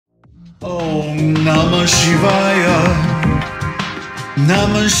Om Namah Shivaya,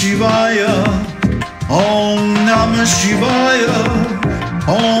 Namah Shivaya, Om Namah Shivaya,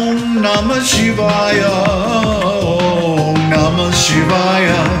 Om Namah Shivaya, Om Namah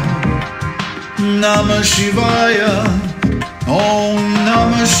Shivaya, Namah Shivaya, Om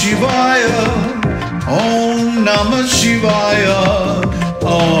Namah Shivaya, Om Namah Shivaya,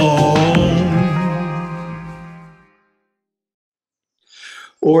 Om.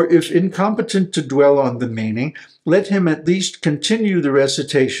 Or if incompetent to dwell on the meaning, let him at least continue the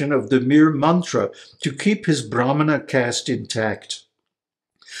recitation of the mere mantra to keep his brāhmaṇa caste intact.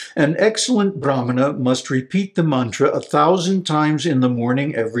 An excellent brāhmana must repeat the mantra 1,000 times in the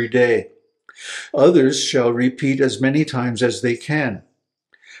morning every day. Others shall repeat as many times as they can.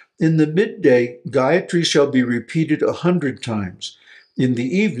 In the midday, Gāyatrī shall be repeated 100 times. In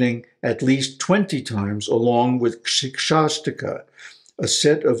the evening, at least 20 times, along with Śikhāṣṭaka, a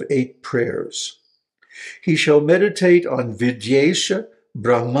set of 8 prayers. He shall meditate on Vidyeśa,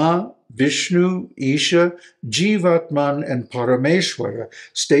 Brahmā, Viṣṇu, Isha, Jīvatman and Parameśvara,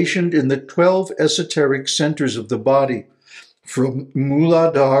 stationed in the 12 esoteric centers of the body, from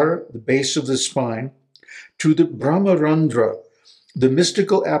Mūlādhāra, the base of the spine, to the Brahmarandhra, the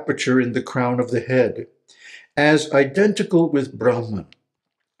mystical aperture in the crown of the head, as identical with Brahman,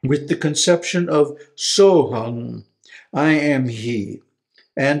 with the conception of sohaṁ, I am he,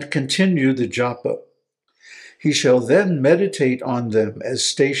 and continue the japa. He shall then meditate on them as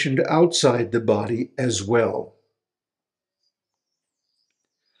stationed outside the body as well.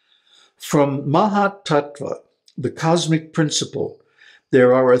 From Mahatattva, the cosmic principle,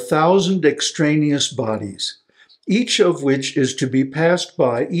 there are 1,000 extraneous bodies, each of which is to be passed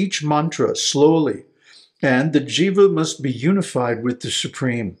by each mantra slowly, and the jiva must be unified with the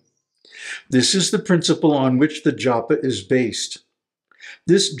Supreme. This is the principle on which the japa is based.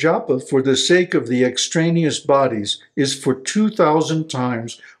 This japa, for the sake of the extraneous bodies, is for 2,000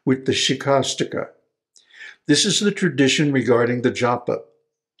 times with the Śikhāṣṭaka. This is the tradition regarding the japa.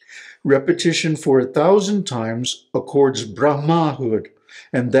 Repetition for 1,000 times accords Brahmahood,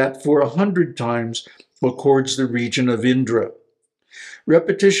 and that for 100 times accords the region of Indra.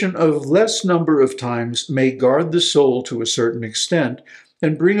 Repetition of less number of times may guard the soul to a certain extent,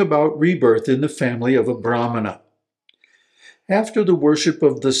 and bring about rebirth in the family of a brāhmana. After the worship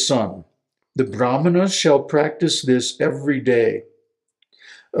of the sun, the brāhmana shall practice this every day.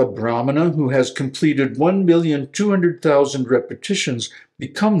 A brāhmana who has completed 1,200,000 repetitions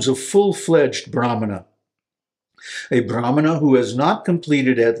becomes a full-fledged brāhmana. A brāhmana who has not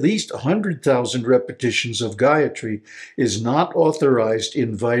completed at least 100,000 repetitions of Gāyatrī is not authorized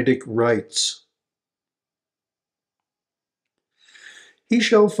in Vedic rites. He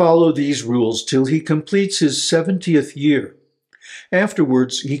shall follow these rules till he completes his 70th year.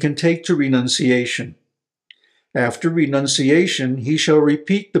 Afterwards, he can take to renunciation. After renunciation, he shall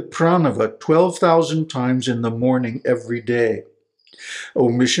repeat the pranava 12,000 times in the morning every day.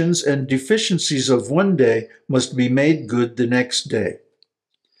 Omissions and deficiencies of one day must be made good the next day.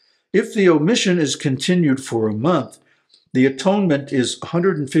 If the omission is continued for a month, the atonement is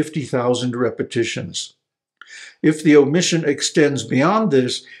 150,000 repetitions. If the omission extends beyond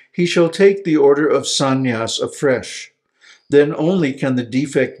this, he shall take the order of sannyas afresh. Then only can the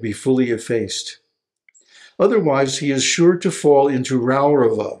defect be fully effaced. Otherwise, he is sure to fall into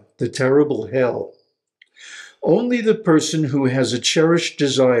Raurava, the terrible hell. Only the person who has a cherished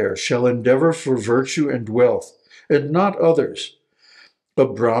desire shall endeavor for virtue and wealth, and not others. A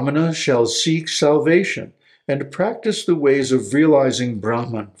brāhmana shall seek salvation and practice the ways of realizing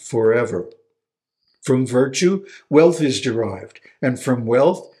Brahman forever. From virtue, wealth is derived, and from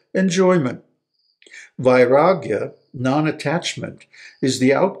wealth, enjoyment. Vairagya, non-attachment, is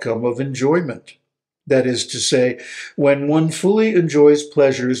the outcome of enjoyment. That is to say, when one fully enjoys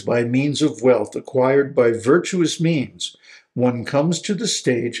pleasures by means of wealth acquired by virtuous means, one comes to the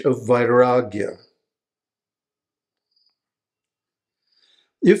stage of vairagya.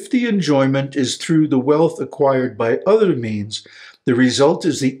 If the enjoyment is through the wealth acquired by other means, the result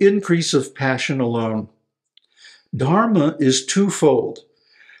is the increase of passion alone. Dharma is twofold,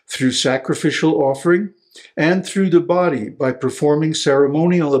 through sacrificial offering and through the body by performing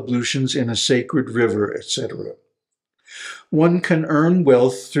ceremonial ablutions in a sacred river, etc. One can earn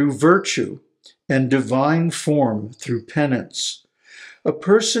wealth through virtue and divine form through penance. A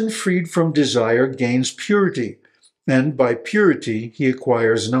person freed from desire gains purity, and by purity he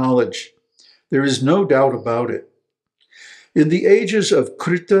acquires knowledge. There is no doubt about it. In the ages of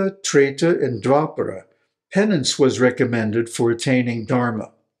Krita, Treta, and Dvapara, penance was recommended for attaining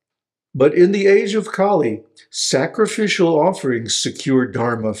Dharma. But in the age of Kali, sacrificial offerings secure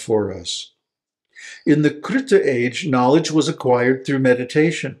dharma for us. In the Krita age, knowledge was acquired through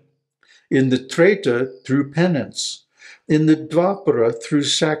meditation. In the Treta, through penance. In the Dvapara, through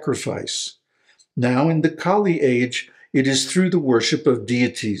sacrifice. Now in the Kali age, it is through the worship of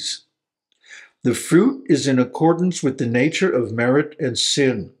deities. The fruit is in accordance with the nature of merit and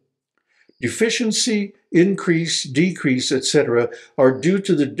sin. Deficiency, increase, decrease, etc. are due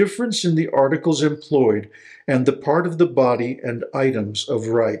to the difference in the articles employed and the part of the body and items of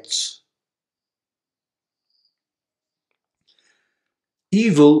rites.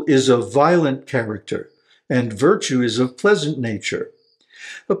 Evil is of violent character, and virtue is of pleasant nature.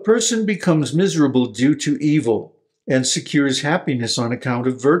 A person becomes miserable due to evil, and secures happiness on account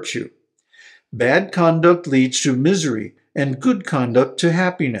of virtue. Bad conduct leads to misery, and good conduct to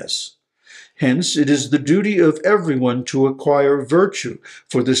happiness. Hence, it is the duty of everyone to acquire virtue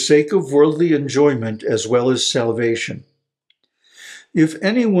for the sake of worldly enjoyment as well as salvation. If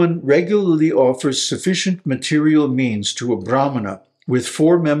anyone regularly offers sufficient material means to a brāhmana with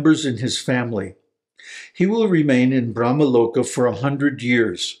 4 members in his family, he will remain in Brahmaloka for 100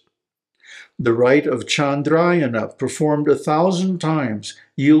 years. The rite of Chandrayana, performed 1,000 times,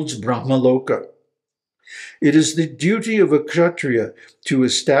 yields Brahmaloka. It is the duty of a Kshatriya to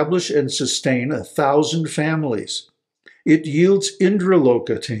establish and sustain 1,000 families. It yields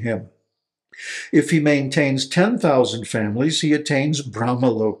Indraloka to him. If he maintains 10,000 families, he attains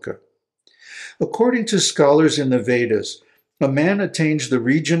Brahmaloka. According to scholars in the Vedas, a man attains the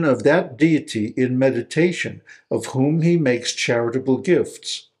region of that deity in meditation, of whom he makes charitable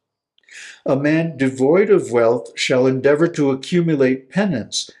gifts. A man devoid of wealth shall endeavor to accumulate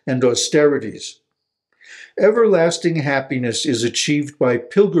penance and austerities. Everlasting happiness is achieved by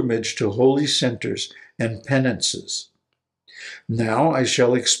pilgrimage to holy centers and penances. Now I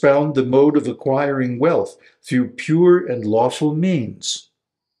shall expound the mode of acquiring wealth through pure and lawful means.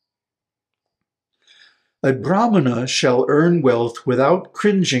 A brāhmana shall earn wealth without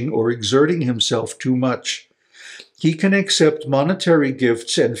cringing or exerting himself too much. He can accept monetary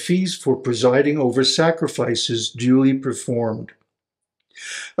gifts and fees for presiding over sacrifices duly performed.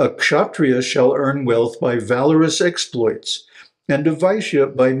 A kshatriya shall earn wealth by valorous exploits, and a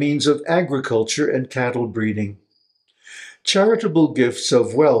vaishya by means of agriculture and cattle breeding. Charitable gifts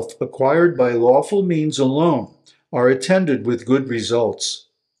of wealth acquired by lawful means alone are attended with good results.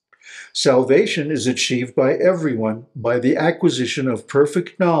 Salvation is achieved by everyone by the acquisition of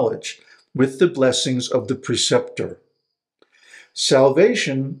perfect knowledge with the blessings of the preceptor.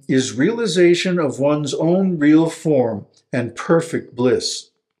 Salvation is realization of one's own real form and perfect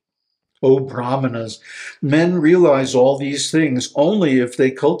bliss. O brahmanas, men realize all these things only if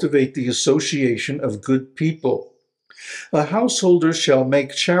they cultivate the association of good people. A householder shall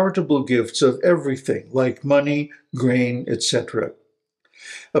make charitable gifts of everything, like money, grain, etc.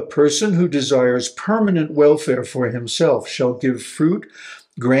 A person who desires permanent welfare for himself shall give fruit,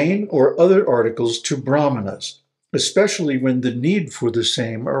 grain, or other articles to brahmanas, especially when the need for the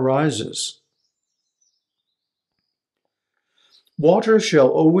same arises. Water shall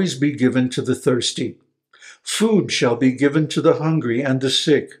always be given to the thirsty. Food shall be given to the hungry and the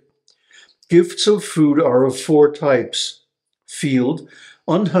sick. Gifts of food are of 4 types: field,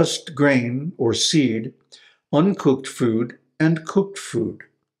 unhusked grain or seed, uncooked food, and cooked food.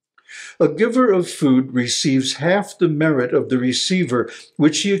 A giver of food receives half the merit of the receiver,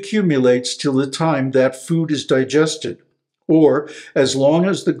 which he accumulates till the time that food is digested, or as long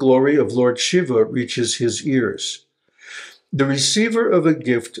as the glory of Lord Śiva reaches his ears. The receiver of a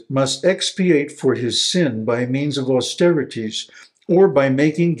gift must expiate for his sin by means of austerities, or by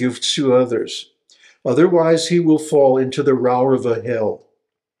making gifts to others. Otherwise he will fall into the Raurava hell.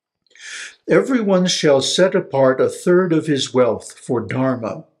 Everyone shall set apart 1/3 of his wealth for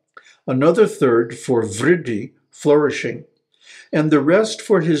dharma, another 1/3 for vriddhi, flourishing, and the rest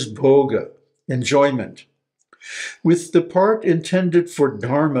for his bhoga, enjoyment. With the part intended for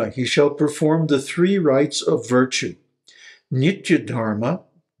dharma, he shall perform the 3 rites of virtue: nitya dharma,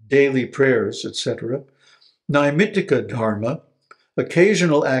 daily prayers, etc., naimitika dharma,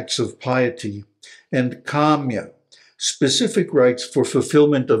 occasional acts of piety, and kamya, specific rites for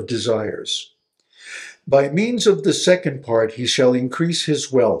fulfillment of desires. By means of the second part, he shall increase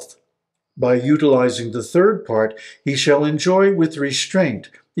his wealth. By utilizing the third part, he shall enjoy with restraint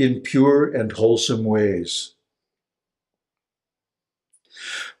in pure and wholesome ways.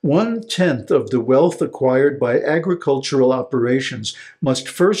 1/10 of the wealth acquired by agricultural operations must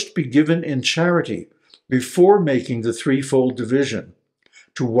first be given in charity before making the 3-fold division,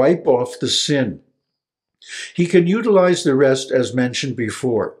 to wipe off the sin. He can utilize the rest as mentioned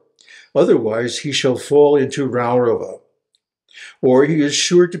before. Otherwise he shall fall into Raurava. Or he is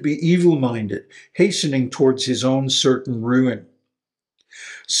sure to be evil-minded, hastening towards his own certain ruin.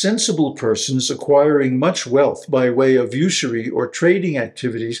 Sensible persons acquiring much wealth by way of usury or trading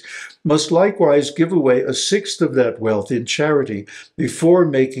activities must likewise give away a sixth of that wealth in charity before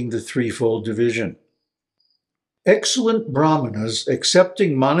making the threefold division. Excellent brahmanas,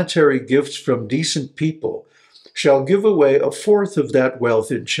 accepting monetary gifts from decent people, shall give away a fourth of that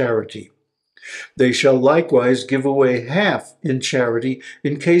wealth in charity. They shall likewise give away half in charity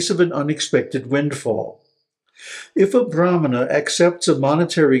in case of an unexpected windfall. If a brahmana accepts a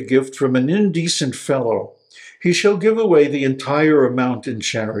monetary gift from an indecent fellow, he shall give away the entire amount in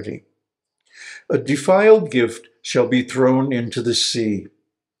charity. A defiled gift shall be thrown into the sea.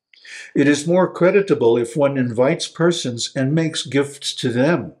 It is more creditable if one invites persons and makes gifts to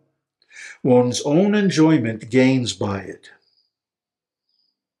them. One's own enjoyment gains by it.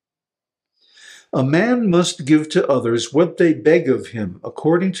 A man must give to others what they beg of him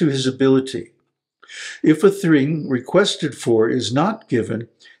according to his ability. If a thing requested for is not given,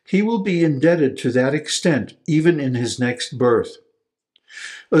 he will be indebted to that extent even in his next birth.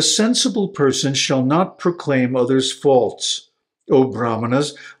 A sensible person shall not proclaim others' faults. O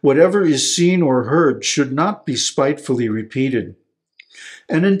brahmanas, whatever is seen or heard should not be spitefully repeated.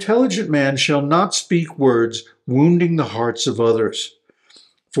 An intelligent man shall not speak words wounding the hearts of others.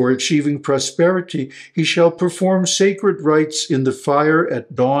 For achieving prosperity, he shall perform sacred rites in the fire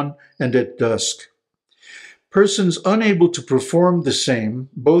at dawn and at dusk. Persons unable to perform the same,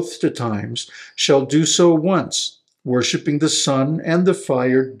 both times, shall do so once, worshipping the sun and the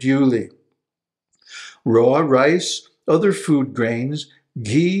fire duly. Raw rice, other food grains,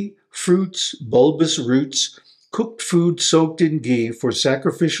 ghee, fruits, bulbous roots, cooked food soaked in ghee for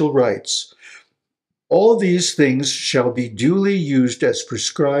sacrificial rites. All these things shall be duly used as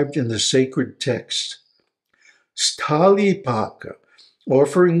prescribed in the sacred text. Sthalipaka,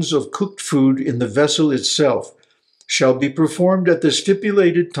 offerings of cooked food in the vessel itself, shall be performed at the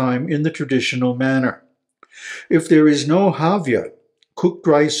stipulated time in the traditional manner. If there is no havya, cooked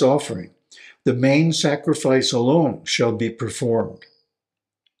rice offering, the main sacrifice alone shall be performed.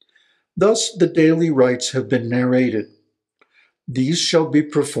 Thus the daily rites have been narrated. These shall be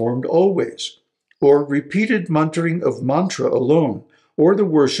performed always, or repeated muttering of mantra alone, or the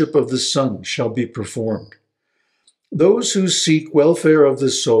worship of the sun shall be performed. Those who seek welfare of the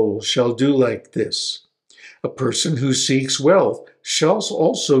soul shall do like this. A person who seeks wealth shall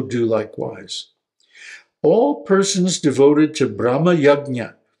also do likewise. All persons devoted to Brahma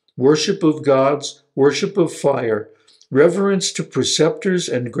Yajna, worship of gods, worship of fire, reverence to preceptors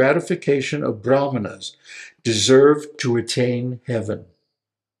and gratification of brahmanas, deserve to attain heaven.